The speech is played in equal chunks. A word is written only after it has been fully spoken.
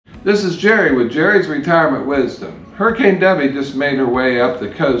This is Jerry with Jerry's Retirement Wisdom. Hurricane Debbie just made her way up the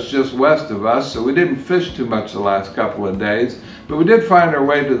coast just west of us, so we didn't fish too much the last couple of days, but we did find our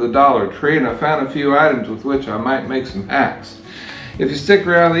way to the Dollar Tree, and I found a few items with which I might make some hacks. If you stick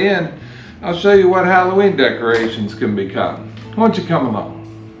around the end, I'll show you what Halloween decorations can become. Why don't you come along?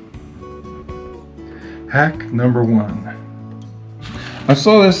 Hack number 1. I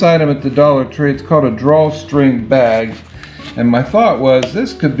saw this item at the Dollar Tree. It's called a drawstring bag. And my thought was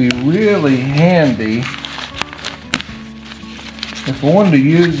this could be really handy if I wanted to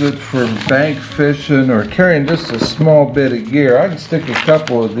use it for bank fishing or carrying just a small bit of gear. I can stick a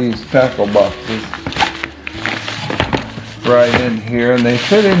couple of these tackle boxes right in here, and they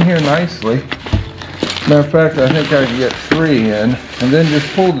fit in here nicely. Matter of fact, I think I can get 3 in, and then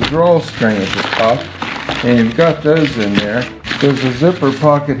just pull the drawstring at the top, and you've got those in there. There's a zipper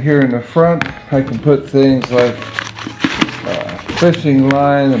pocket here in the front. I can put things like fishing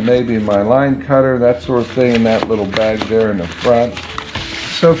line and maybe my line cutter, that sort of thing, in that little bag there in the front.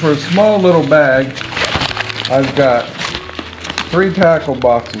 So for a small little bag, I've got 3 tackle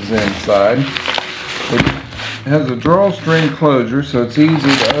boxes inside. It has a drawstring closure, so it's easy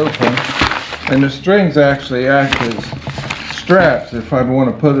to open, and the strings actually act as straps if I'd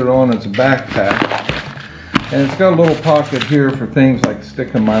want to put it on as a backpack. And it's got a little pocket here for things like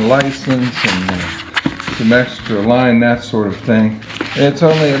sticking my license and some extra line, that sort of thing. It's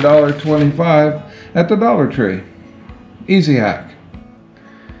only $1.25 at the Dollar Tree. Easy hack.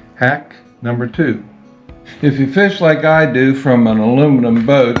 Hack number 2. If you fish like I do from an aluminum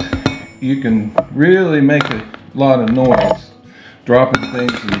boat, you can really make a lot of noise dropping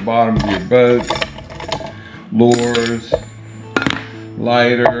things in the bottom of your boat, lures,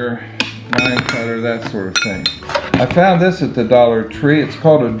 lighter, line cutter, that sort of thing. I found this at the Dollar Tree. It's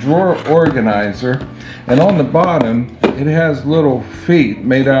called a drawer organizer, and on the bottom it has little feet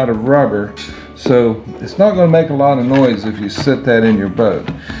made out of rubber, so it's not going to make a lot of noise if you sit that in your boat.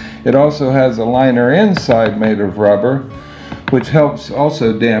 It also has a liner inside made of rubber, which helps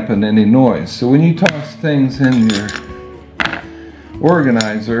also dampen any noise. So when you toss things in your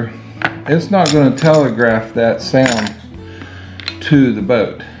organizer, it's not going to telegraph that sound to the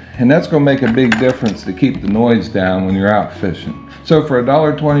boat. And that's going to make a big difference to keep the noise down when you're out fishing. So for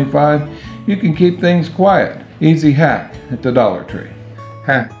 $1.25, you can keep things quiet. Easy hack at the Dollar Tree.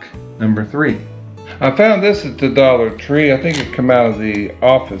 Hack number 3. I found this at the Dollar Tree. I think it came out of the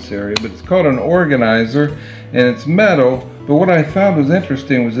office area, but it's called an organizer, and it's metal. But what I found was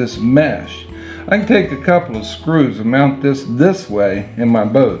interesting was this mesh. I can take a couple of screws and mount this way in my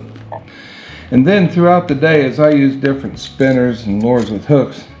boat. And then throughout the day, as I use different spinners and lures with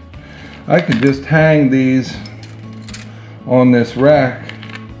hooks, I can just hang these on this rack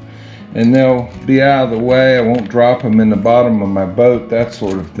and they'll be out of the way. I won't drop them in the bottom of my boat, that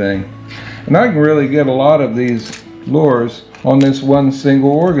sort of thing. And I can really get a lot of these lures on this one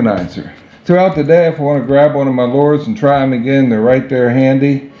single organizer. Throughout the day, if I want to grab one of my lures and try them again, they're right there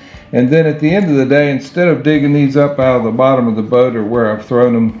handy. And then at the end of the day, instead of digging these up out of the bottom of the boat or where I've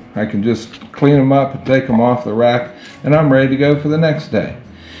thrown them, I can just clean them up and take them off the rack, and I'm ready to go for the next day.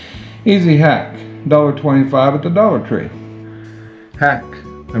 Easy hack, $1.25 at the Dollar Tree. Hack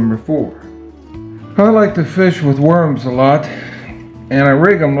number 4. I like to fish with worms a lot, and I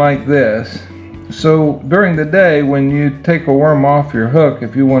rig them like this. So during the day, when you take a worm off your hook,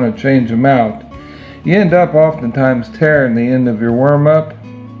 if you want to change them out, you end up oftentimes tearing the end of your worm up.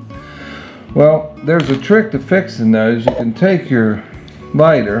 Well, there's a trick to fixing those. You can take your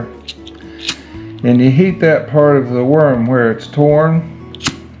lighter and you heat that part of the worm where it's torn,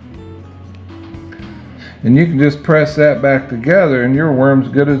 and you can just press that back together and your worm's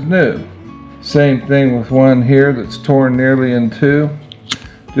good as new. Same thing with one here that's torn nearly in 2.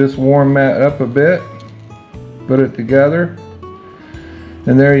 Just warm that up a bit, put it together,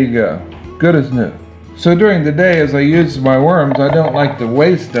 and there you go, good as new. So during the day, as I use my worms, I don't like to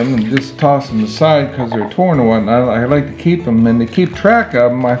waste them and just toss them aside because they're torn and whatnot. I like to keep them, and to keep track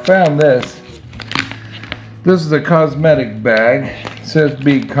of them, I found this. This is a cosmetic bag. It says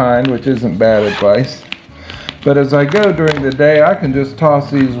be kind, which isn't bad advice. But as I go during the day, I can just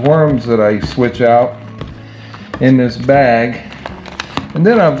toss these worms that I switch out in this bag. And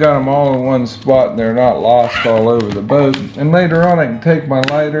then I've got them all in one spot and they're not lost all over the boat. And later on I can take my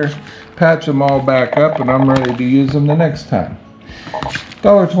lighter, patch them all back up, and I'm ready to use them the next time.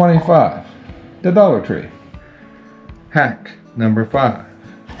 $1.25, the Dollar Tree. Hack number 5.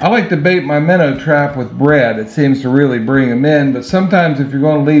 I like to bait my minnow trap with bread. It seems to really bring them in, but sometimes if you're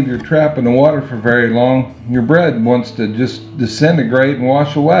going to leave your trap in the water for very long, your bread wants to just disintegrate and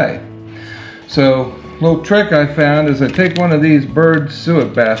wash away. So little trick I found is I take one of these bird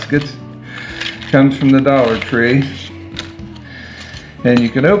suet baskets, comes from the Dollar Tree, and you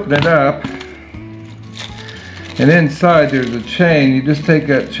can open it up, and inside there's a chain. You just take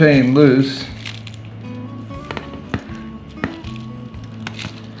that chain loose,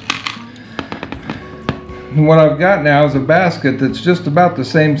 and what I've got now is a basket that's just about the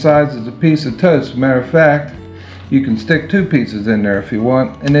same size as a piece of toast. As a matter of fact, you can stick 2 pieces in there if you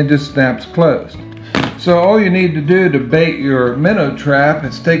want, and it just snaps closed. So all you need to do to bait your minnow trap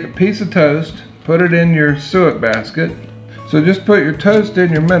is take a piece of toast, put it in your suet basket. So just put your toast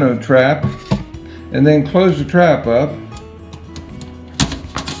in your minnow trap and then close your trap up.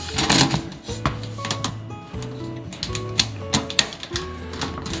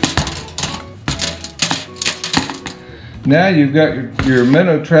 Now you've got your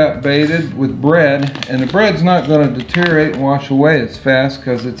minnow trap baited with bread, and the bread's not going to deteriorate and wash away as fast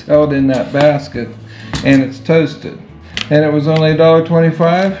because it's held in that basket and it's toasted. And it was only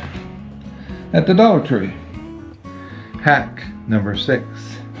 $1.25 at the Dollar Tree. Hack number 6.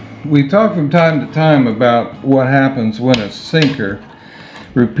 We talk from time to time about what happens when a sinker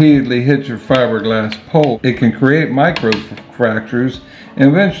repeatedly hits your fiberglass pole. It can create micro fractures and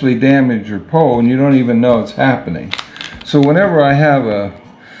eventually damage your pole, and you don't even know it's happening. So whenever I have a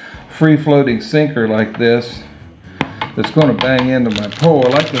free-floating sinker like this that's going to bang into my pole, I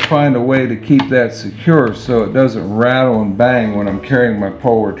like to find a way to keep that secure so it doesn't rattle and bang when I'm carrying my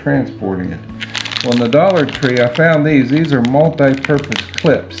pole or transporting it. Well, in the Dollar Tree, I found these. These are multi-purpose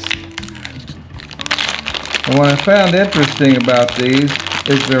clips. And what I found interesting about these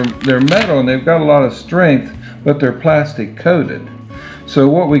is they're metal and they've got a lot of strength, but they're plastic coated. So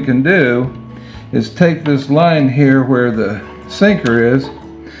what we can do is take this line here where the sinker is,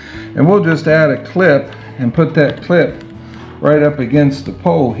 and we'll just add a clip and put that clip right up against the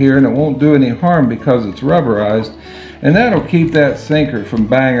pole here, and it won't do any harm because it's rubberized, and that'll keep that sinker from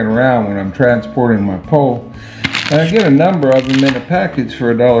banging around when I'm transporting my pole. And I get a number of them in a package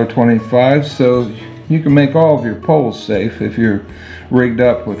for $1.25, so you can make all of your poles safe if you're rigged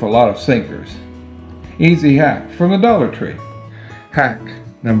up with a lot of sinkers. Easy hack from the Dollar Tree. Hack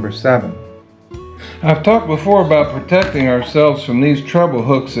number 7. I've talked before about protecting ourselves from these treble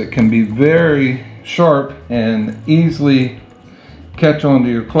hooks that can be very sharp and easily catch onto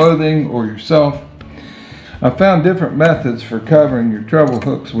your clothing or yourself. I've found different methods for covering your treble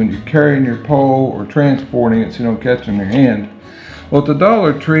hooks when you're carrying your pole or transporting it so you don't catch in your hand. Well, at the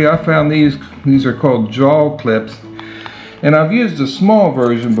Dollar Tree, I found these are called jaw clips, and I've used a small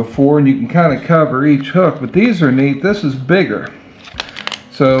version before, and you can kind of cover each hook, but these are neat. This is bigger.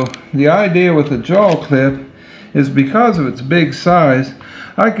 So the idea with the jaw clip is because of its big size,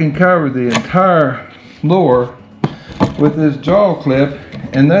 I can cover the entire lure with this jaw clip,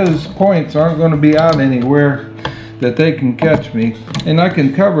 and those points aren't going to be out anywhere that they can catch me, and I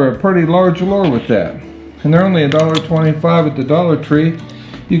can cover a pretty large lure with that. And they're only $1.25 at the Dollar Tree.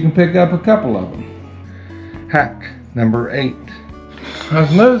 You can pick up a couple of them. Hack number 8. I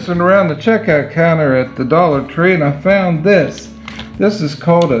was noticing around the checkout counter at the Dollar Tree, and I found this. This is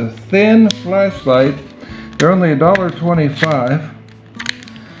called a thin flashlight. They're only $1.25.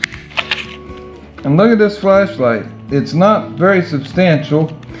 And look at this flashlight. It's not very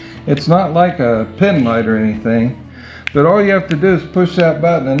substantial. It's not like a pen light or anything. But all you have to do is push that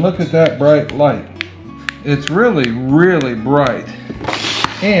button and look at that bright light. It's really, really bright.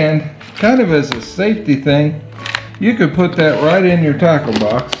 And kind of as a safety thing, you could put that right in your tackle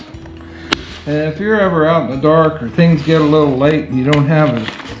box. And if you're ever out in the dark or things get a little late and you don't have a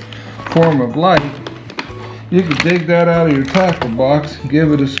form of light, you can dig that out of your tackle box,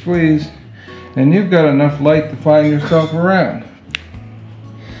 give it a squeeze, and you've got enough light to find yourself around.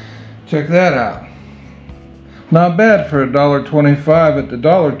 Check that out. Not bad for $1.25 at the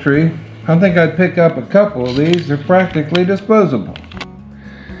Dollar Tree. I think I'd pick up a couple of these. They're practically disposable.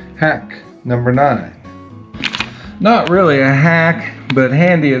 Hack number 9. Not really a hack, but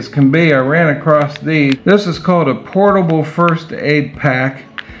handy as can be. I ran across these. This is called a portable first aid pack.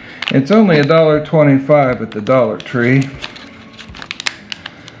 It's only $1.25 at the Dollar Tree.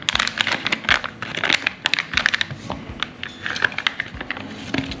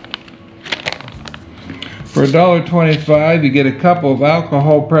 For $1.25, you get a couple of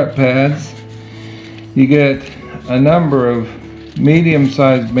alcohol prep pads. You get a number of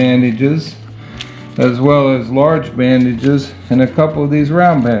medium-sized bandages, as well as large bandages, and a couple of these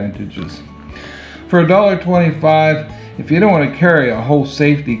round bandages. For $1.25, if you don't want to carry a whole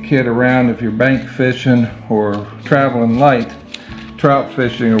safety kit around if you're bank fishing or traveling light, trout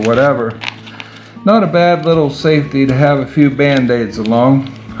fishing or whatever, not a bad little safety to have a few band-aids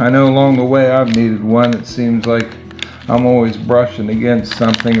along. I know along the way I've needed one. It seems like I'm always brushing against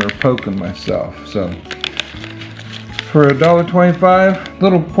something or poking myself. So for $1.25,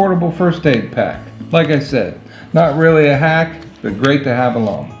 little portable first aid pack. Like I said, not really a hack, but great to have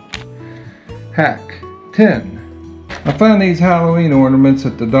along. Hack 10. I found these Halloween ornaments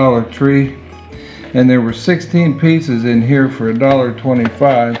at the Dollar Tree, and there were 16 pieces in here for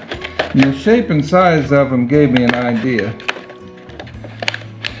 $1.25. And the shape and size of them gave me an idea.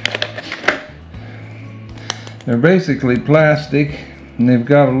 They're basically plastic, and they've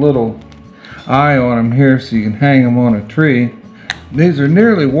got a little eye on them here so you can hang them on a tree. These are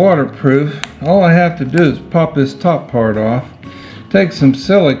nearly waterproof. All I have to do is pop this top part off, take some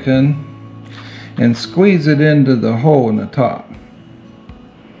silicone, and squeeze it into the hole in the top.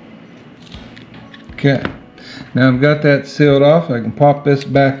 Okay, now I've got that sealed off. I can pop this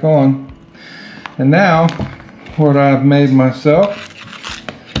back on. And now, what I've made myself,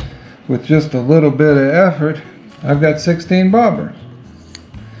 with just a little bit of effort, I've got 16 bobbers.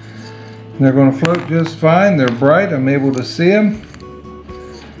 They're going to float just fine. They're bright. I'm able to see them.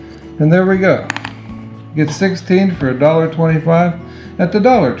 And there we go. Get 16 for $1.25 at the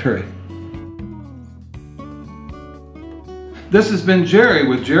Dollar Tree. This has been Jerry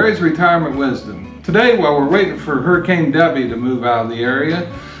with Jerry's Retirement Wisdom. Today, while we're waiting for Hurricane Debbie to move out of the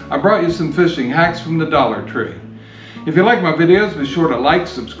area, I brought you some fishing hacks from the Dollar Tree. If you like my videos, be sure to like,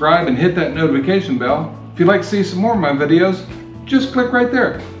 subscribe, and hit that notification bell. If you'd like to see some more of my videos, just click right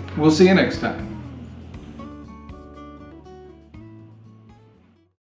there. We'll see you next time.